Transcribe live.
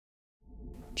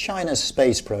China's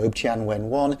space probe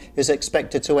Tianwen-1 is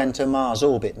expected to enter Mars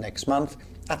orbit next month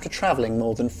after travelling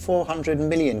more than 400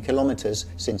 million kilometres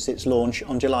since its launch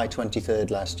on July 23rd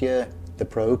last year. The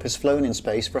probe has flown in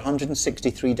space for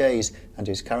 163 days and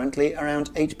is currently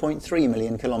around 8.3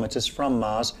 million kilometres from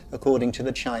Mars, according to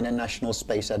the China National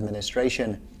Space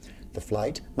Administration. The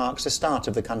flight marks the start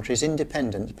of the country's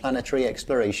independent planetary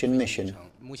exploration mission.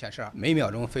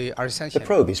 The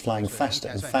probe is flying faster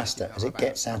and faster as it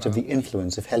gets out of the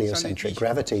influence of heliocentric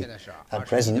gravity. At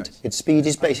present, its speed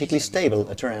is basically stable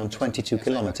at around 22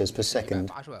 kilometers per second.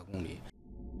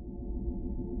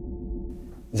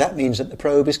 That means that the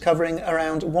probe is covering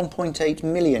around 1.8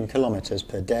 million kilometers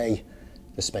per day.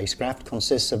 The spacecraft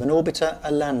consists of an orbiter,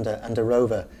 a lander and a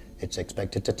rover. It's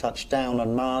expected to touch down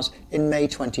on Mars in May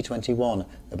 2021,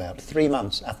 about 3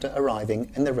 months after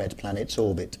arriving in the red planet's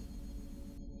orbit.